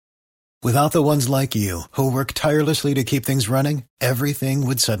Without the ones like you, who work tirelessly to keep things running, everything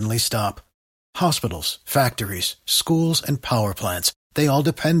would suddenly stop. Hospitals, factories, schools, and power plants, they all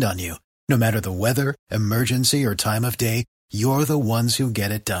depend on you. No matter the weather, emergency, or time of day, you're the ones who get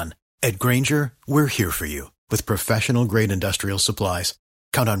it done. At Grainger, we're here for you with professional-grade industrial supplies.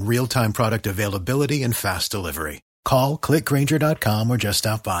 Count on real-time product availability and fast delivery. Call, click Grainger.com, or just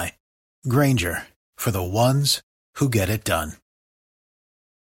stop by. Grainger, for the ones who get it done.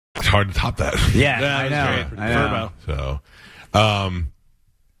 It's hard to top that. Yeah, I know. I know. So,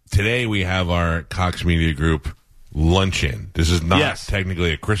 today we have our Cox Media Group luncheon. This is not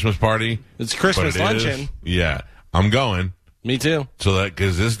technically a Christmas party. It's Christmas luncheon. Yeah, I'm going. Me too. So that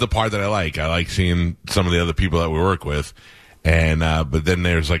because this is the part that I like. I like seeing some of the other people that we work with, and but then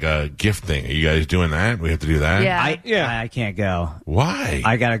there's like a gift thing. Are you guys doing that? We have to do that. Yeah, I can't go. Why?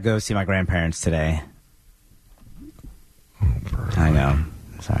 I gotta go see my grandparents today. I know.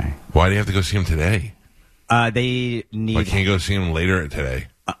 Sorry. Why do you have to go see him today? They need. I can't go see him later today.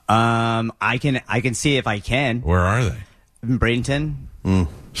 I can see if I can. Where are they? In Bradenton.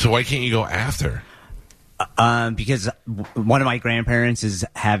 So why can't you go after? Because one of my grandparents is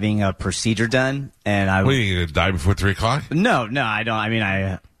having a procedure done, and What, are you going to die before 3 o'clock? No, I don't. I mean,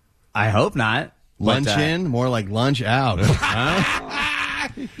 I hope not. Lunch in, more like lunch out. Huh?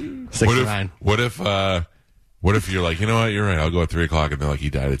 69. What if you're like, you know what, you're right, I'll go at 3 o'clock, and they're like,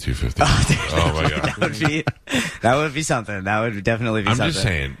 he died at 2:50. Oh my God. That would be something. That would definitely be something. I'm just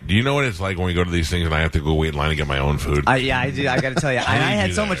saying, do you know what it's like when we go to these things and I have to go wait in line to get my own food? Yeah, I do. I got to tell you. I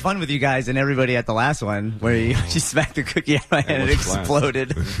had so much fun with you guys and everybody at the last one where you smacked the cookie out of my hand and it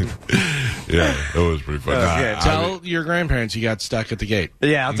exploded. Yeah, it was pretty fun. Tell your grandparents you got stuck at the gate.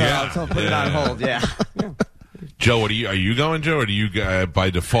 Yeah, I'll tell them, put it on hold. Yeah. Joe, are you going, Joe, or do you, by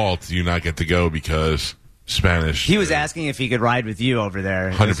default, do you not get to go because Spanish? He was asking if he could ride with you over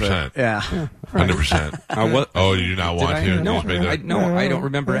there. 100%. Yeah. 100%. Oh, you do not want to? No, I don't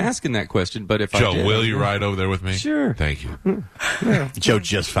remember asking that question, but if Joe, I did, will you ride over there with me? Sure. Thank you. Joe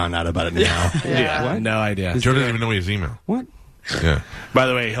just found out about it now. Yeah. No idea. Joe doesn't even know his email. What? Yeah. By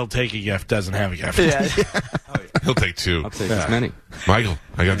the way, he'll take a gift, doesn't have a gift. Yeah. He'll take 2. I'll take as many. Michael,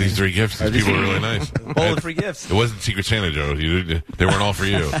 I got these 3 gifts. These people are really nice. All the free gifts. It wasn't Secret Santa, Joe. They weren't all for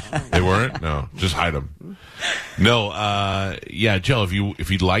you. They weren't? No. Just hide them. No, yeah, Joe,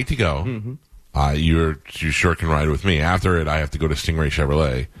 if you'd like to go, you sure can ride with me. After it, I have to go to Stingray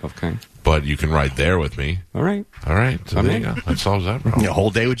Chevrolet. Okay. But you can ride there with me. All right. So there you go. That solves that problem. A whole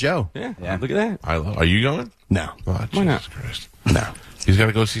day with Joe. Yeah. Look at that. Are you going? No. Oh, Why not? Jesus Christ. No. He's got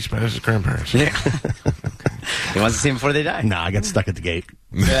to go see Spanish's grandparents. Yeah. He wants to see them before they die. No, I got stuck at the gate.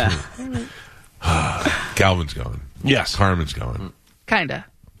 Yeah. Calvin's going. Yes. Carmen's going. Kinda.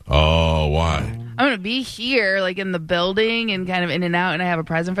 Oh, why? I'm going to be here, like, in the building and kind of in and out, and I have a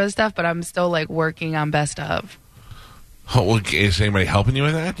present for the stuff, but I'm still, like, working on best of. Oh, well, is anybody helping you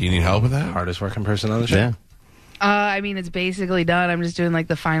with that? Do you need help with that? Hardest working person on the show. Yeah. I mean, it's basically done. I'm just doing, like,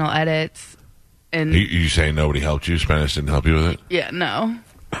 the final edits. And You saying nobody helped you? Spanish didn't help you with it? yeah, no.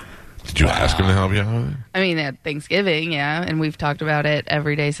 Did you ask him to help you out with it? I mean, at Thanksgiving, yeah, and we've talked about it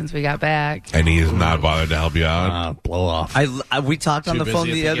every day since we got back. And he is not bothered to help you out? Blow off. We talked on Too the phone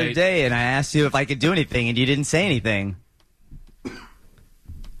busy the at the other gate. day, and I asked you if I could do anything, and you didn't say anything.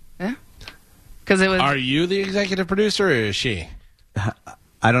 Yeah. Because it was... Are you the executive producer or is she?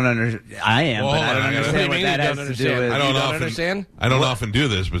 I don't understand. I am, Well, but I don't I gotta- understand what What do you that mean you has don't to do understand? with... I don't You don't often understand? I don't often do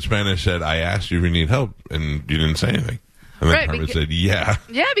this, but Spanish said, I asked you if you need help, and you didn't say anything. And then Right, Carmen because- said, yeah.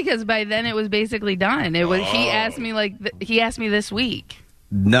 Yeah, because by then it was basically done. It was. He asked me he asked me this week,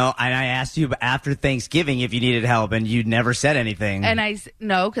 No, and I asked you after Thanksgiving if you needed help, and you never said anything. and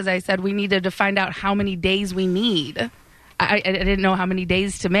because I said we needed to find out how many days we need. I didn't know how many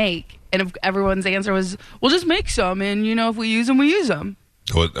days to make, and if everyone's answer was, "We'll just make some, and if we use them, we use them."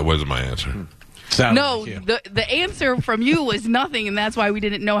 That wasn't my answer. Sounds No, like you. the answer from you was nothing, and that's why we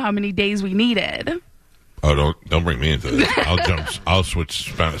didn't know how many days we needed. Oh, don't bring me into this. I'll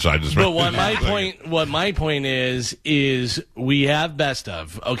switch Spanish. But what my point is we have best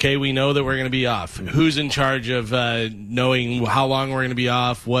of. Okay, we know that we're going to be off. Who's in charge of knowing how long we're going to be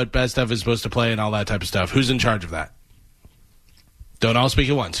off, what best of is supposed to play, and all that type of stuff? Who's in charge of that? Don't all speak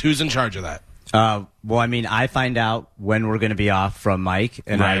at once. Who's in charge of that? Well, I mean, I find out when we're going to be off from Mike,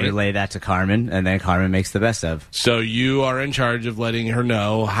 and I Right. relay that to Carmen, and then Carmen makes the best of. So you are in charge of letting her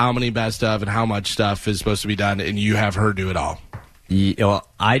know how many best of and how much stuff is supposed to be done, and you have her do it all. Well,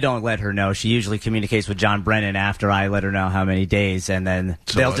 I don't let her know. She usually communicates with John Brennan after I let her know how many days, and then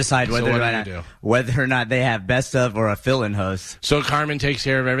they'll decide whether or not they have best of or a fill-in host. So Carmen takes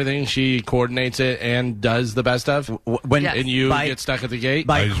care of everything. She coordinates it and does the best of. And you get stuck at the gate.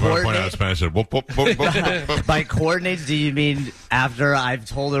 I just want to point out Spanish said, whoop, whoop, whoop, whoop. By coordinates, do you mean after I've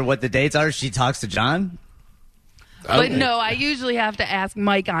told her what the dates are, she talks to John? But no, I usually have to ask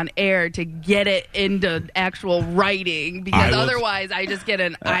Mike on air to get it into actual writing because otherwise I just get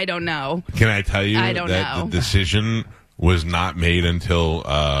I don't know. Can I tell you I don't know. The decision was not made until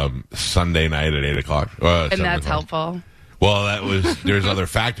Sunday night at 8 o'clock. And that's helpful. Well, there's other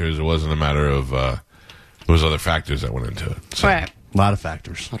factors. It wasn't a matter of, there was other factors that went into it. So, right. A lot of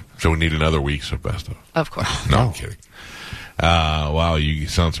factors. So we need another week's of best of. Of course. No, I'm kidding. Wow, you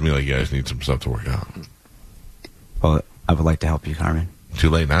sound to me like you guys need some stuff to work out. Well, I would like to help you, Carmen.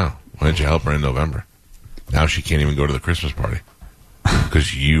 Too late now. Why didn't you help her in November? Now she can't even go to the Christmas party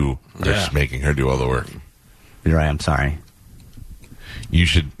because you are just making her do all the work. You're right. I'm sorry. You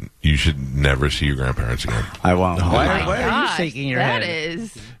should never see your grandparents again. I won't. Why Gosh, are you shaking your head? That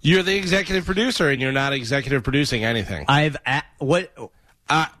is. You're the executive producer, and you're not executive producing anything.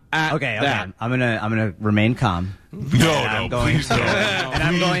 Okay. I'm gonna remain calm. No, please don't. And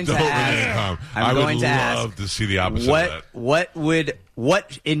I'm going to ask. I would love to see the opposite of that.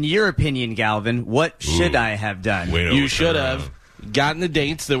 What, in your opinion, Galvin, what should I have done? You should have gotten the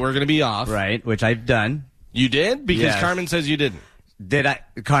dates that we're going to be off. Right, which I've done. You did? Because Yes. Carmen says you didn't.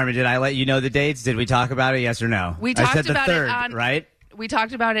 Carmen, did I let you know the dates? Did we talk about it, yes or no? We talked I said the about third, it on right? We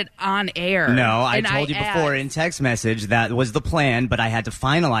talked about it on air. No, I and told you before in text message that was the plan, but I had to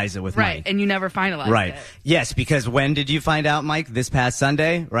finalize it with Right, Mike. and you never finalized Right. it. Yes, because when did you find out, Mike? This past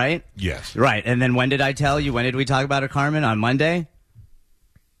Sunday, right? Yes. Right. And then when did I tell you? When did we talk about it, Carmen? On Monday?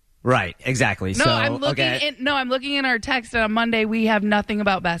 Right, exactly. No, So, I'm looking I'm looking in our text, and on Monday we have nothing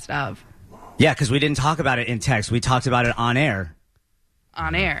about best of Yeah, because we didn't talk about it in text. We talked about it on air.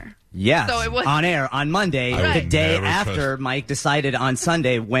 on air. Yes, So it was on air on Monday, I the would day never after trust- Mike decided on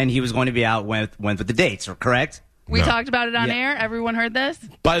Sunday when he was going to be out with the dates, correct? We No. talked about it on Yeah. air. Everyone heard this?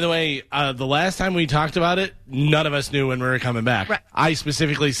 By the way, the last time we talked about it, none of us knew when we were coming back. Right. I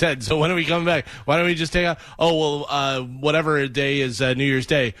specifically said, so when are we coming back? Why don't we just take out, whatever day is New Year's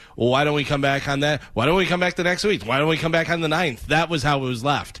Day. Well, why don't we come back on that? Why don't we come back the next week? Why don't we come back on the 9th? That was how it was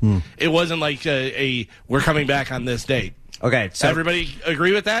left. It wasn't like we're coming back on this date. Okay, so Everybody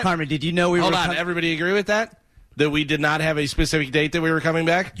agree with that? Carmen, did you know we Hold were on. Everybody agree with that? That we did not have a specific date that we were coming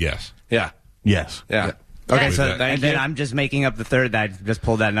back? Yes. Yeah. Yes. Yeah. Okay, Yes. so Thank and then I'm just making up the third. That I just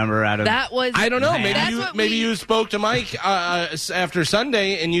pulled that number out of. That was. I don't know. That's Maybe you spoke to Mike after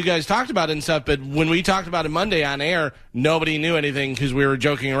Sunday and you guys talked about it and stuff. But when we talked about it Monday on air, nobody knew anything because we were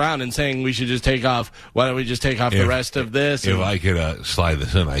joking around and saying we should just take off. Why don't we just take off the rest of this? If I could slide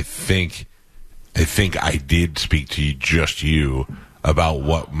this in, I think I did speak to you about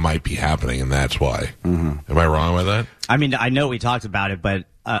what might be happening, and that's why. Am I wrong with that? I mean, I know we talked about it, but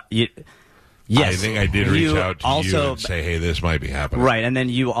yes, I think I did reach out to you also, and say, "Hey, this might be happening." right, and then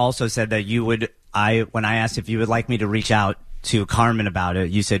you also said that you would. When I asked if you would like me to reach out to Carmen about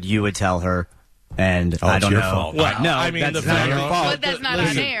it, you said you would tell her, and I it's don't your know. fault. Well, no, I mean, that's the not fact- your fault. But that's not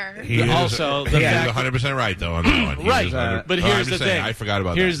on air. He Also, is, the he is fact- 100% right though on that one. He Right. is 100 But I'm here's just the saying, thing. I forgot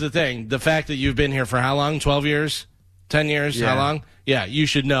about Here's that. the thing. The fact that you've been here for how long? 12 years? 10 years? Yeah. How long? Yeah, you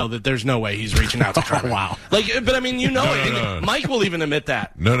should know that there's no way he's reaching out to Carmen. Wow. But I mean, you know it. no. Mike will even admit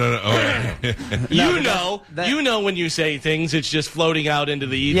that. No. Oh, You know when you say things, it's just floating out into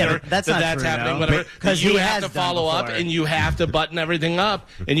the ether. Yeah, but that's not true, happening. no. Whatever. Because you he have has to done follow up, before. and you have to button everything up,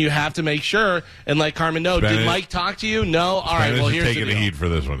 and you have to make sure and let Carmen know. Did Spanish- Mike talk to you? No. All right. Spanish Well, is here's taking the the deal. heat for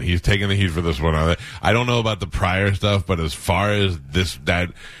this one. He's taking the heat for this one. I don't know about the prior stuff, but as far as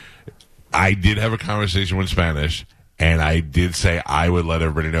that, I did have a conversation with Spanish. And I did say I would let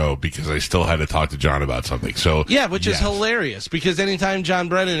everybody know because I still had to talk to John about something. So Yeah, which is yes. hilarious because anytime John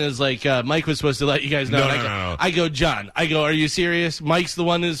Brennan is like, Mike was supposed to let you guys know. No, and no. I go, John. I go, are you serious? Mike's the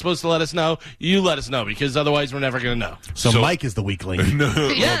one who's supposed to let us know. You let us know because otherwise we're never going to know. So Mike is the weak link. No,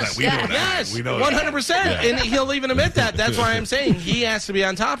 Yes, we know that. yes, We know that. 100%. Yeah. And he'll even admit that. That's why I'm saying he has to be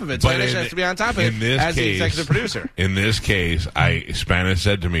on top of it. But Spanish has to be on top of it as the executive producer. In this case, Spanish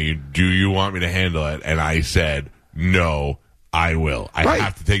said to me, "Do you want me to handle it?" And I said, "No, I will. I Right.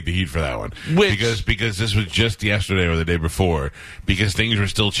 have to take the heat for that one Which- because this was just yesterday or the day before because things were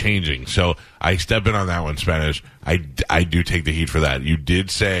still changing. So I step in on that one, Spanish. I do take the heat for that. You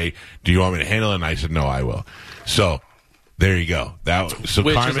did say, "Do you want me to handle it?" And I said, "No, I will." So there you go. So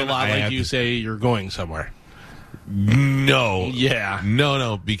Which Carmen, is a lot I like have you to- say you're going somewhere. No. Yeah.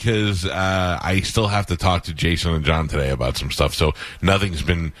 No, because I still have to talk to Jason and John today about some stuff, so nothing's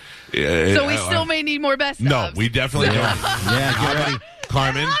been... so we still may need more best No, ofs. we definitely don't. Yeah, get ready.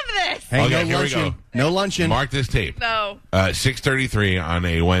 Carmen. I love this. Hey, Okay, no here we luncheon. go. No luncheon. Mark this tape. No. 6:33 on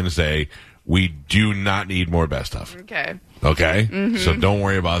a Wednesday. We do not need more best of. Okay. Okay? So don't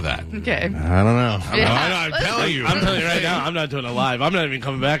worry about that. Okay. I don't know. I'm telling you. I'm telling you right now, I'm not doing it live. I'm not even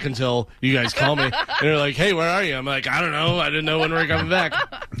coming back until you guys call me. And they're like, hey, where are you? I'm like, I don't know. I didn't know when we were coming back.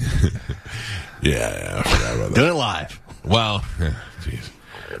 Yeah, I forgot about that. Doing it live. Well, jeez.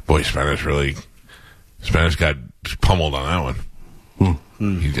 Boy, Spanish got pummeled on that one.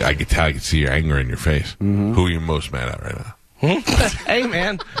 I could see your anger in your face. Who are you most mad at right now? Hey,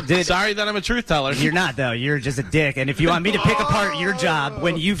 man. Dude, Sorry that I'm a truth teller. You're not, though. You're just a dick. And if you want me to pick apart your job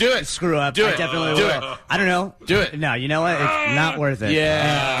when you screw up, I definitely Do will. it. I don't know. Do it. No, you know what? It's not worth it.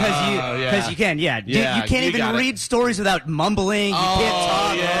 Yeah. Because you can. Yeah. Yeah, You can't you even got it. read stories without mumbling. You can't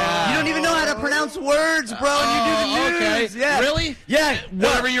talk. yeah. You don't even know how to pronounce words, bro. And you do the news. Okay. Yeah. Really? Yeah.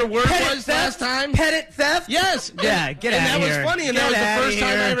 Whatever your word Pettit was theft? last time? Pettit theft? Yes. Yeah, get and out of that here. was funny, and Get that was the outta first time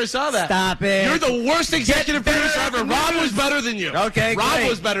here. I ever saw that. Stop it. You're the worst executive better producer at ever. the Rob news. was better than you. Okay, Rob great.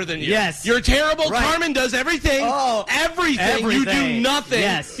 was better than you. Yes. You're terrible. Right. Carmen does everything. Oh, everything. You do everything. nothing.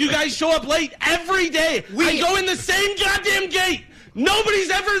 Yes. You guys show up late every day. I go in the same goddamn gate. Nobody's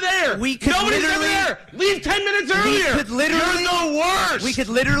ever there. Nobody's ever literally- there. Leave 10 minutes earlier. could literally- You're the worst. We could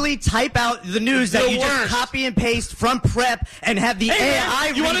literally type out the news that The you just worst. copy and paste from prep and have the Hey, AI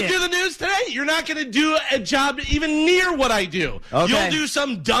man, you want to do the news today? You're not going to do a job even near what I do. Okay. You'll do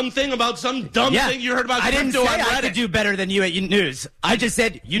some dumb thing about some dumb thing you heard about I didn't crypto say on I Reddit. could do better than you at news. I just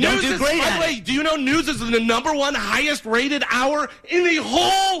said you don't News do is, great by at the way, it. do you know news is the number one highest rated hour in the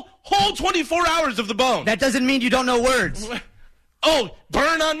whole 24 hours of the bone? That doesn't mean you don't know words. Oh,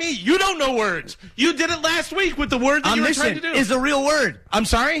 burn on me. You don't know words. You did it last week with the word that you were trying to Omniscient do. is a real word. I'm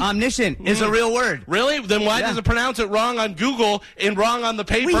sorry? Omniscient is a real word. Really? Then why Yeah. does it pronounce it wrong on Google and wrong on the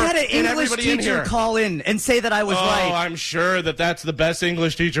paper? We had an and English everybody in teacher here? call in and say that I was Oh, right. I'm sure that's the best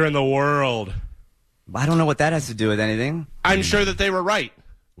English teacher in the world. I don't know what that has to do with anything. I'm sure that they were right.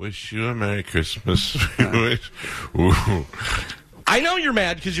 Wish you a Merry Christmas. Ooh. I know you're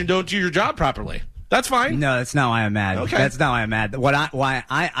mad because you don't do your job properly. That's fine. No, that's not why I'm mad. Okay. That's not why I'm mad.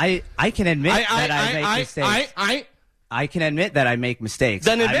 Why I can admit that I make mistakes. I can admit that I make mistakes.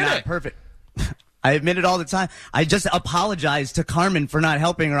 Then admit I'm not it. perfect. I admit it all the time. I just apologized to Carmen for not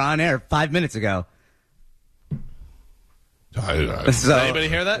helping her on air 5 minutes ago. I Anybody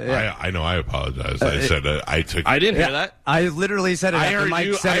hear that? I know. I apologize. I said I took. I didn't hear that. I literally said it I after heard Mike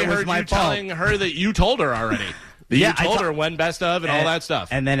you. said I it was heard my you fault. telling her that you told her already. That Yeah, you I told to- her when best of and all that stuff.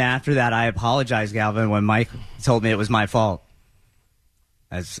 And then after that, I apologized, Galvin, when Mike told me it was my fault.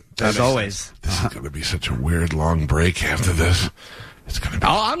 As always. This is going to be such a weird long break after this. It's going to be.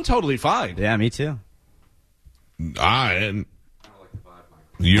 Oh, I'm totally fine. Yeah, me too. And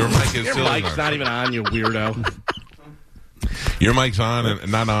your mic is Your still mic's on. not even on, you weirdo. Your mic's on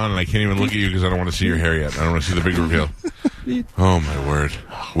and not on, and I can't even look at you because I don't want to see your hair yet. I don't want to see the big reveal. Oh my word!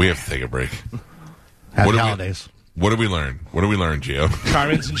 We have to take a break. Happy holidays. What did we learn? What did we learn, Gio?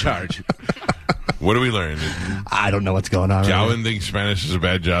 Carmen's in charge. What did we learn? I don't know what's going on. Galvin thinks Spanish is a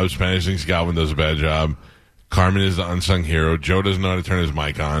bad job. Spanish thinks Galvin does a bad job. Carmen is the unsung hero. Joe doesn't know how to turn his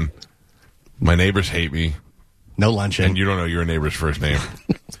mic on. My neighbors hate me. No luncheon. And you don't know your neighbor's first name.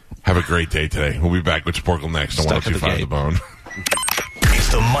 Have a great day today. We'll be back with Sporkle next on Stuck at the 102.5 The gate. Bone.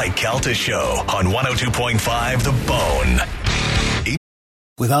 It's the Mike Calta Show on 102.5 The Bone.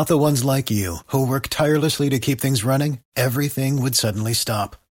 Without the ones like you, who work tirelessly to keep things running, everything would suddenly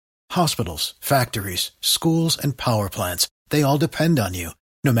stop. Hospitals, factories, schools, and power plants, they all depend on you.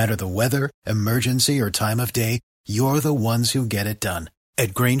 No matter the weather, emergency, or time of day, you're the ones who get it done.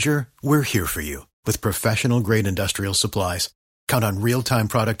 At Grainger, we're here for you with professional-grade industrial supplies. Count on real-time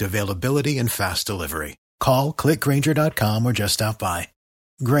product availability and fast delivery. Call, click Grainger.com, or just stop by.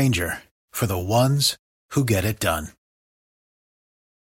 Grainger, for the ones who get it done.